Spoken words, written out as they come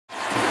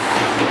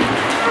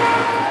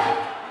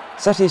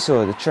Saturday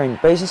saw the Trane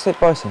Basingstoke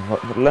Bison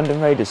welcome the London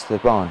Raiders to the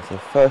barn for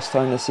the first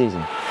time this season.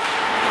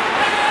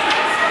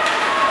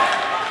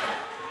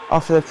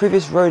 After their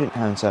previous road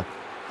encounter,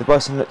 the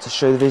Bison looked to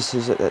show the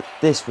visitors that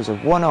this was a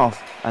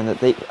one-off and that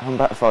they could come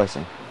back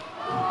fighting.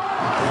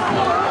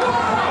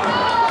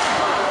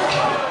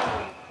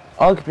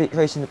 Arguably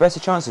creating the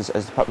better chances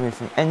as the puck moved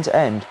from end to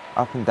end,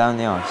 up and down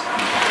the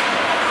ice.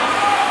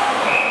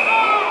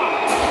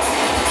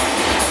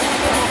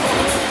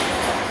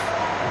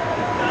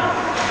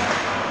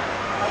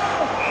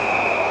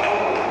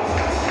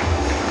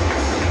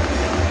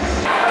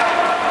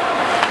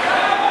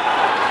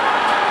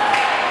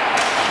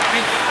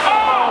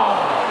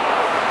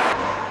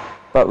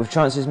 But with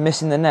chances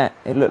missing the net,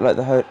 it looked like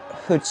the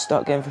Hoods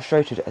start getting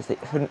frustrated as they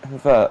couldn't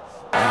convert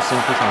on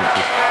simple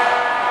chances.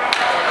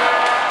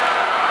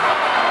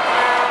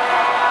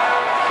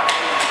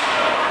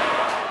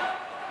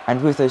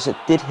 And with those that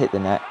did hit the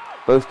net,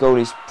 both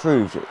goalies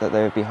proved that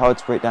they would be hard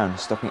to break down,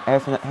 stopping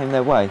everything that came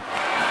their way.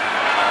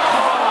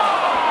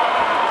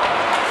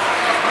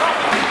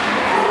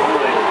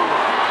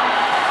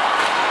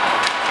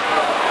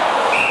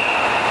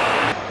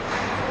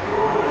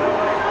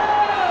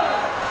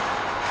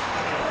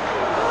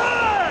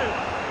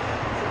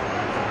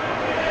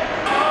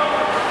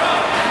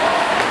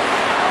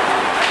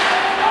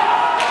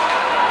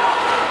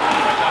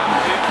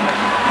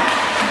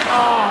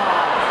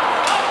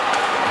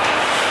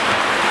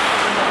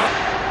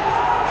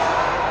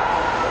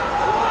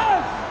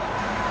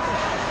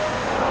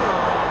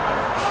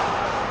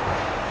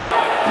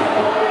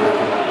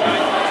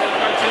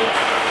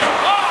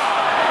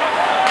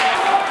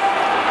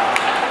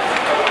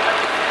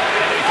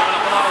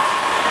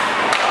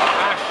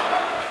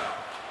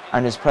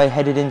 And as play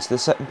headed into the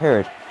second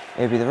period,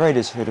 it would be the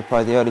Raiders who would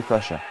apply the early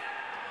pressure,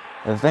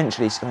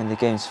 eventually scoring the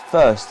game's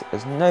first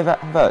as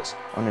Novak converts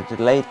on a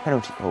delayed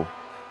penalty call.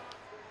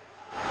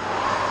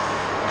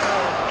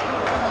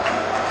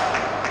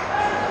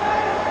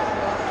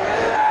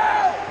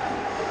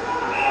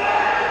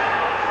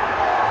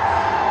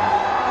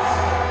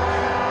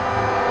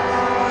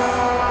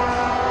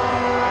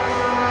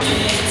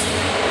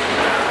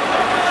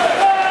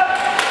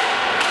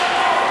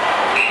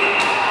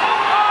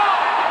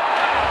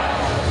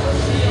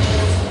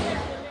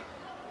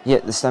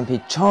 Yet the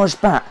Stampede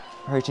charged back,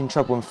 creating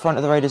trouble in front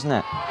of the Raiders'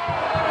 net.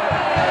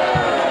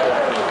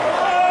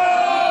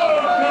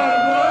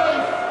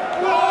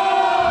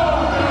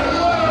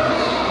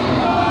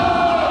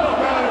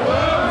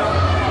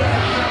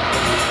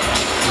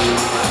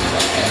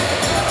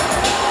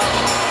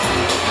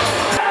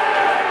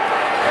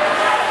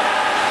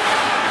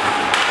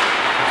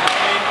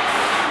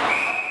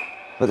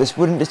 But this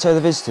wouldn't deter the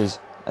visitors,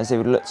 as they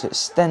would look to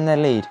extend their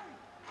lead,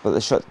 but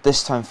the shot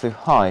this time flew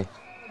high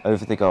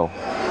over the goal.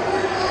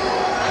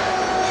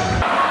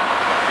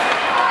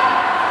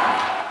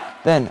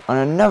 Then, on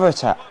another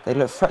attack, they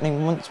looked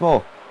threatening once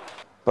more,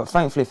 but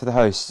thankfully for the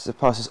hosts, the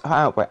pass was cut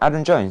out by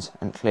Adam Jones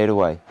and cleared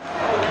away.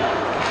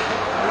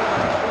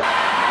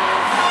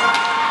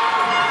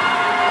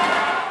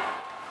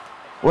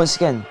 Once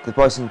again, the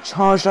Bison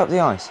charged up the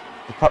ice,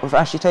 the puck with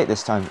Ashley Tate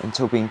this time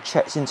until being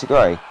checked into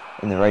Gray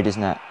in the Raiders'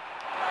 net.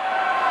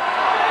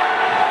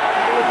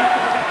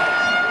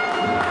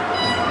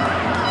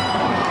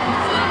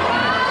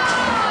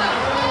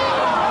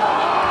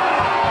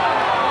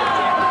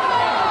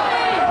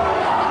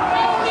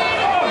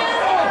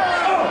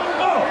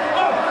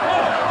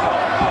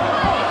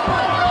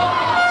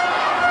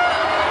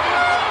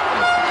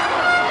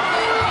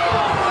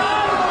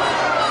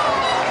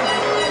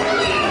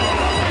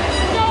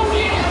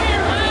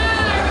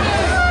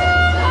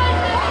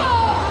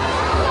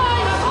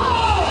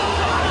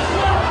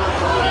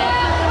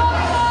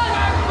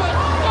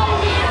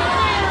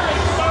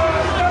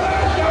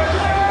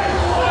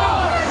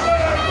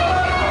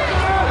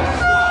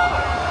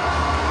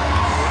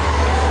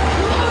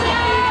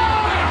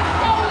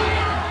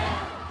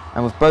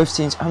 And with both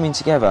teams coming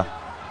together,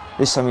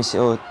 this time we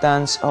saw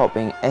Dan Scott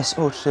being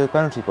escorted to the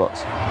penalty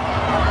box.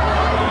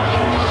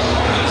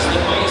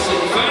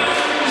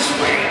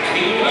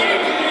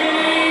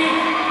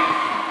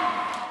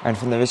 And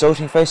from the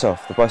resulting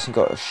face-off, the Bison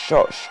got a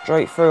shot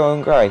straight through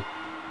on Gray,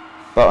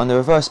 but on the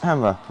reverse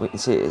camera we can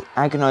see it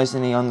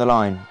agonisingly on the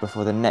line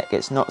before the net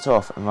gets knocked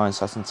off and Ryan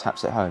Sutton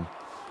taps it home.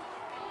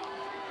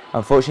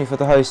 Unfortunately for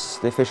the hosts,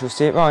 the officials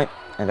see it right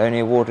and only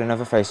award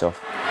another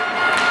face-off.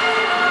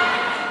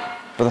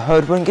 But the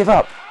Herd wouldn't give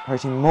up,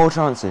 creating more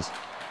chances.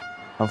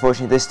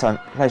 Unfortunately this time,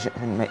 Pleasure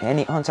couldn't make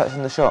any contact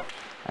on the shot,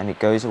 and it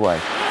goes away.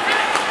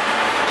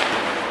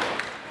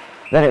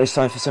 Then it was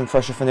time for some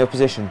pressure from the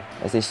opposition,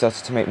 as they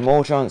started to make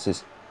more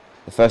chances.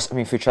 The first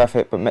coming through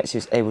traffic, but Metzi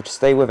was able to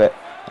stay with it,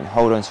 and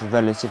hold on to a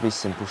relatively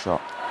simple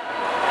shot.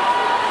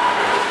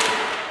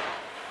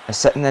 A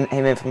second then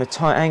came in from a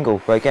tight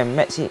angle, but again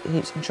Metzi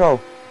keeps control,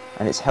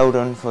 and it's held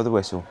on for the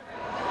whistle.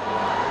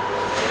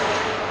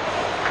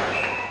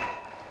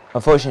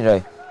 Unfortunately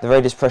though, the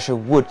Raiders' pressure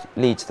would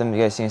lead to them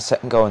getting a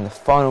second goal in the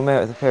final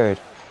minute of the period,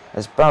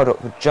 as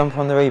Baldock would jump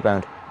on the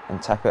rebound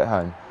and tap it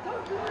home.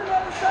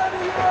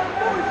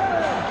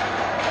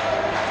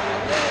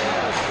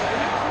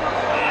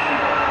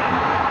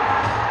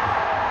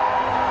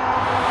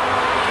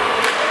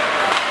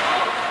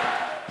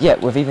 Yet,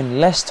 with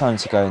even less time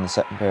to go in the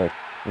second period,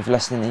 with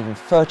less than even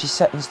 30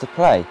 seconds to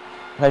play,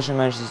 Pleasure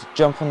manages to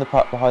jump on the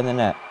puck behind the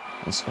net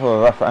and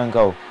score a wraparound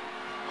goal,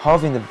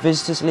 halving the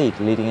visitors' lead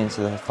leading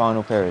into the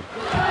final period.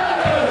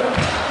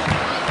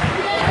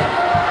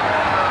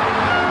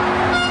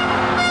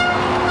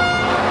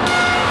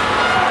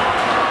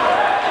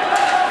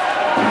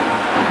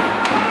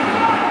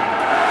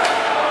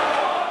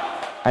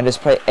 And as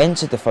play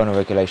entered the final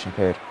regulation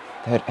period,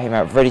 they came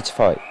out ready to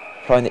fight,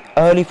 applying the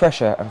early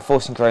pressure and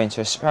forcing Gray into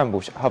a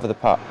scramble to hover the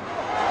puck.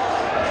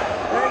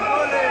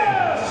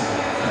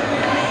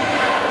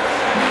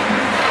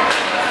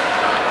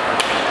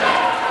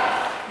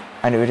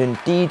 And it would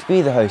indeed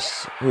be the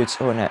hosts who would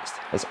score next,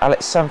 as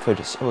Alex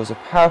Sanford scores a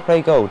power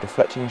play goal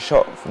deflecting a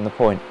shot from the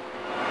point.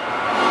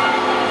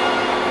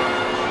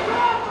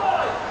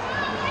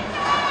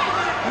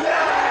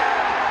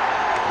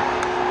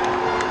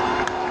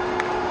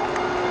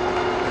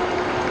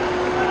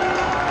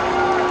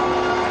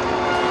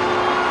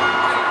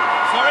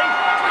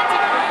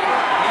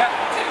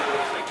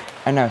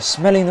 And now,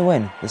 smelling the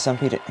win, the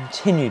Stampede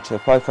continued to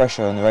apply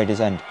pressure on the Raiders'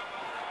 end,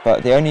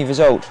 but the only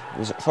result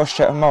was a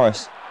cross-check of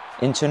Morris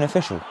into an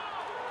official.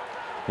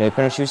 No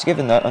penalty was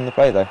given on the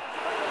play though.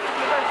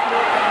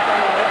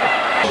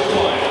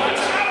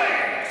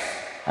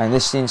 And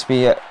this seems to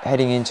be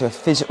heading into a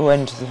physical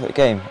end to the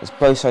game, as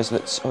both sides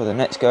looked to score the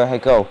next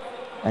go-ahead goal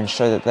and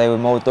show that they were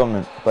more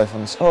dominant both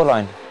on the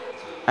scoreline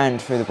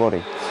and through the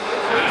body.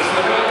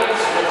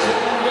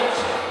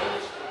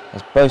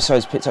 As both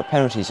sides picked up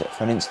penalties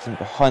for an incident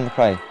behind the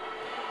play,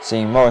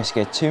 seeing Morris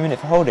get a 2-minute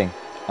for holding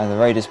and the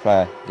Raiders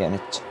player getting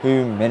a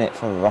 2-minute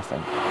for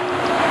roughing.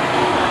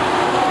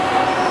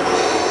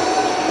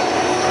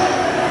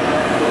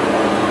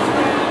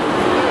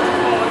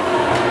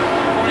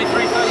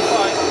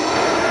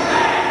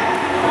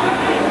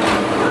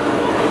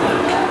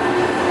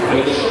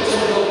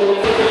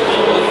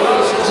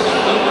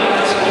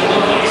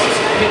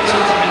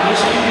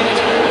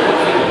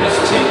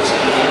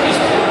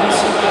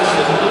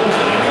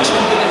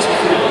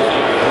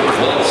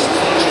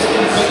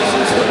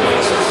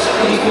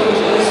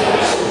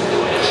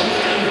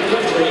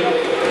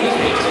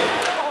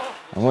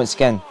 And once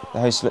again, the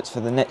hosts looked for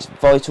the next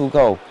vital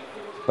goal,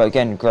 but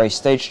again Gray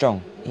stayed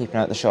strong, keeping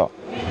out the shot.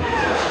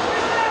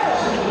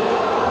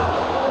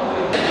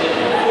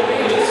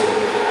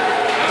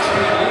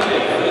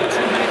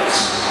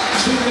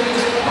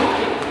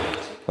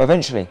 But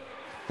eventually,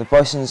 the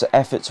Bison's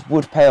efforts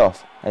would pay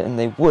off, and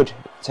they would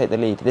take the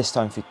lead, this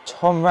time through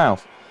Tom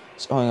Ralph,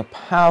 scoring a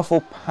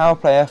powerful power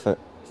play effort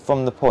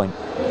from the point.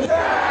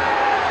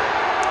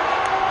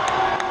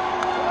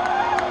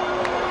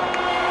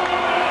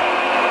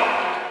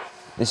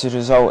 This would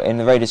result in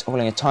the Raiders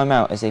calling a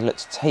timeout as they look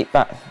to take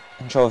back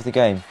control of the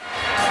game.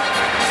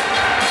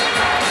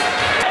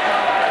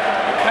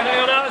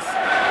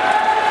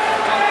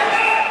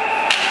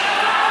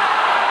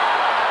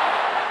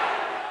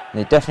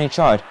 They definitely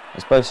tried,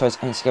 as both sides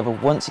came together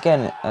once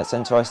again at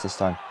centre ice this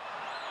time.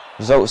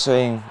 Results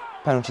seeing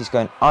penalties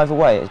going either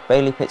way, as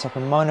Bailey picked up a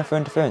minor for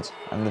interference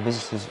and the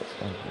visitors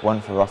won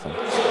for roughing.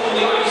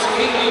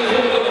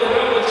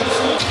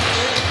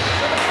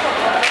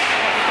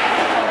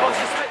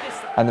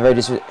 And the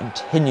Raiders would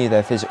continue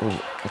their physical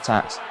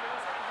attacks,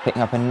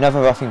 picking up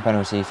another roughing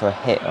penalty for a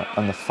hit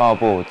on the far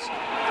boards.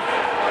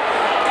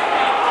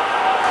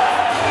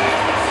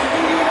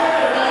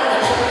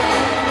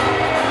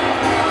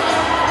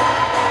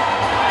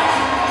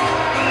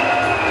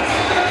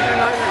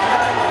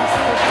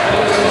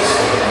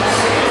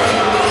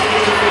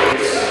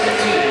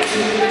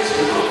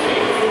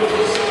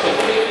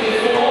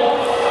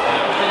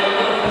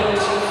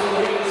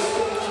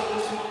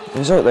 The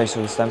result though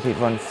saw the Stampede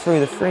run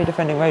through the three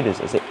defending Raiders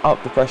as they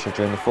upped the pressure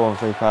during the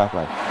 4-on-3 power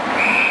play.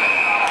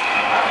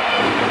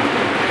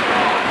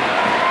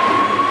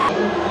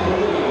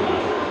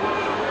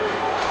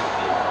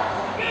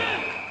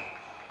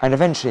 And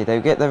eventually they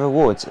would get their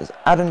rewards as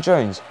Adam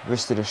Jones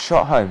wristed a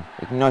shot home,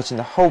 igniting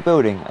the whole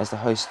building as the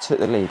hosts took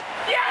the lead.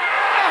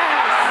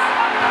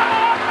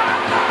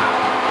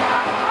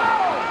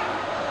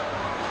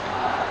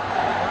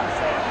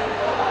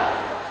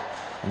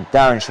 And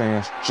Darren showing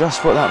us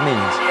just what that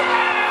means.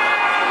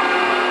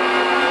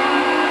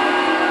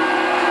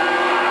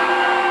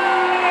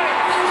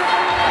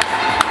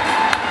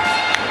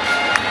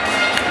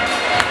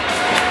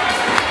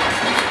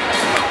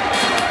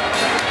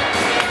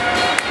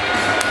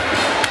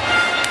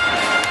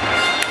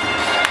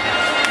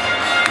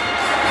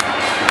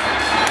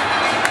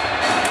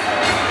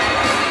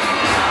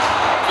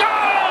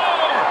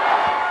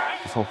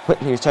 Before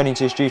quickly returning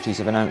to his duties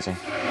of announcing.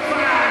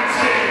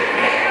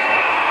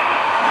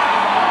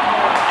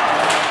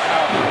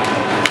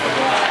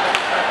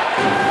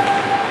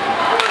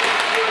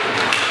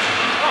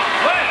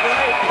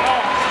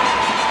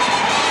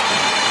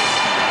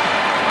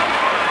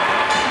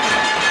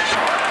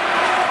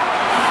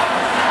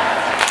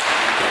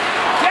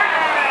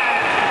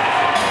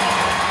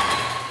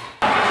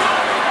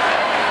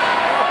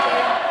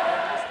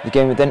 The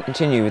game would then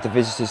continue with the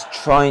visitors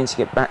trying to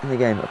get back in the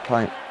game,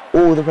 applying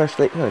all the pressure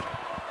they could,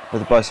 but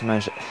the Bison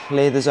managed to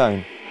clear the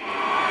zone.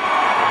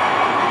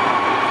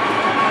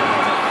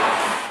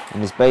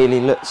 And as Bailey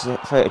looked to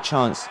create a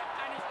chance,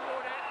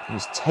 he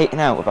was taken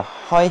out with a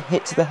high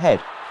hit to the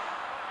head.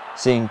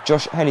 Seeing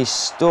Josh Helly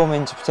storm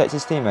in to protect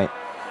his teammate,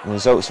 the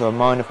results were a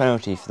minor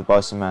penalty for the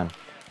Bison man.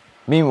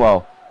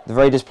 Meanwhile, the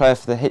Raiders player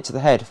for the hit to the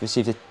head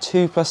received a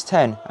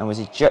 2+10 and was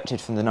ejected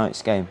from the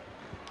night's game.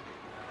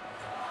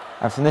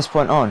 And from this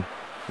point on,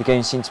 the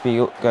game seemed to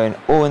be going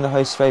all in the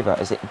host's favour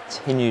as they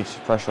continued to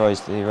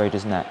pressurise the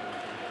Raiders' net.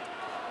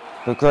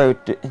 But Gray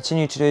would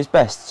continue to do his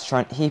best to try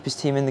and keep his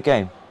team in the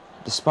game,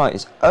 despite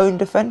his own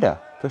defender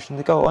pushing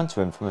the goal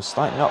onto him from a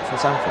slight knock from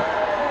Sanford.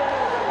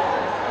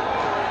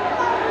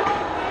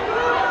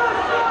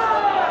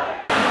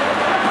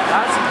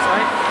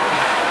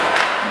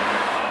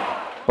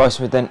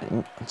 Bison would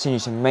then continue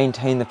to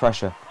maintain the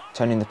pressure,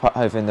 turning the puck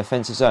over in the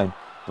defensive zone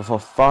before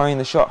firing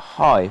the shot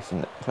high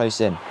from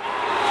close in.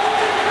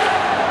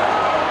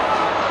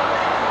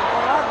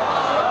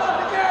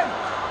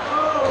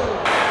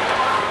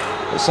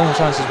 But some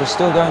chances were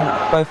still going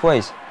both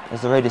ways,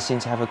 as the Raiders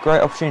seemed to have a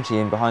great opportunity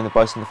in behind the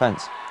Bison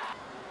defence.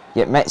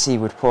 Yet Metzi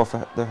would pour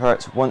for the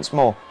Hertz once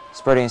more,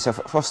 spreading himself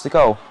across the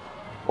goal,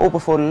 all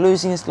before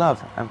losing his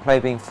glove and play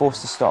being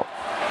forced to stop.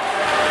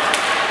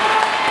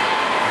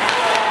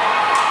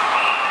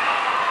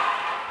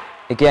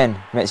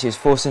 Again, Metzi was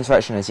forced into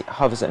action as he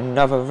hovers at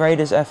another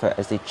Raiders effort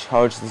as they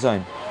charge the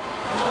zone.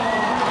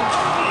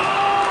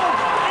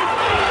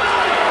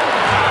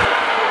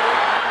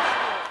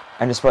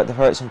 And despite the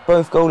hurts from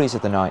both goalies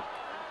of the night,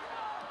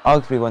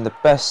 arguably one of the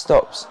best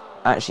stops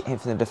actually came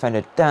from the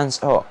defender Dan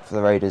Scott for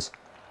the Raiders,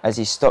 as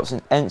he stops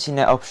an empty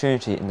net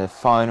opportunity in the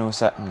final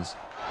seconds.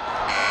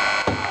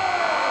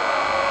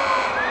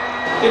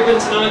 Good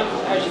win tonight,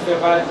 how do you feel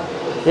about it?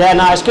 Yeah,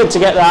 no, it's good to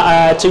get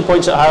that 2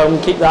 points at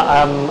home, keep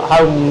that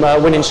home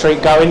winning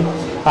streak going,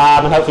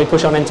 and hopefully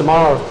push on in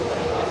tomorrow.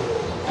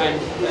 And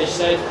as you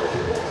said,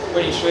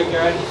 winning streak,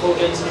 you're only 4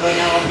 games in a row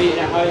now, unbeaten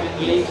at home in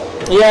the league.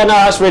 Yeah, no,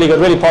 that's really good,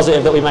 really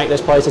positive that we make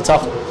this place a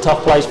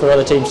tough place for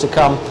other teams to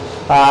come.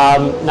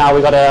 Now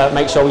we've got to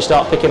make sure we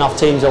start picking off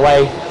teams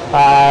away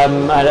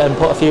and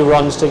put a few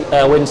wins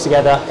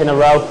together in a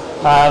row,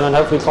 and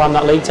hopefully climb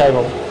that league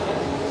table.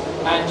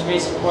 And you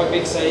made some quite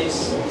big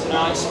saves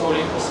tonight, scoring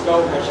a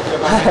goal. How do you feel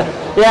about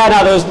it? Yeah,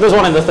 no, there's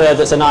one in the third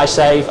that's a nice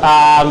save.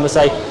 I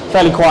say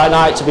fairly quiet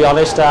night, to be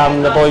honest.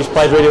 The boys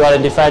played really well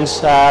in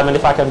defence, and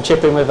if I can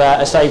chip in with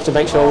a save to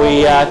make sure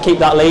we keep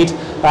that lead,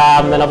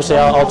 then obviously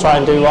I'll try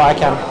and do what I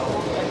can.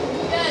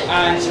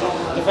 And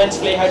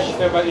defensively, how did you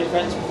feel about your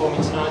defence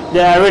performing tonight?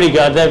 Yeah, really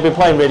good. They've been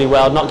playing really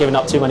well, not giving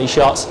up too many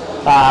shots.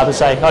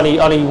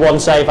 Only one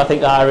save I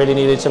think that I really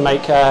needed to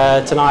make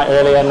tonight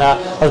early, and I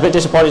was a bit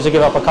disappointed to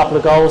give up a couple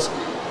of goals.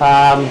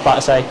 But I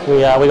say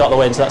we got the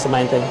win, so that's the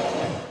main thing.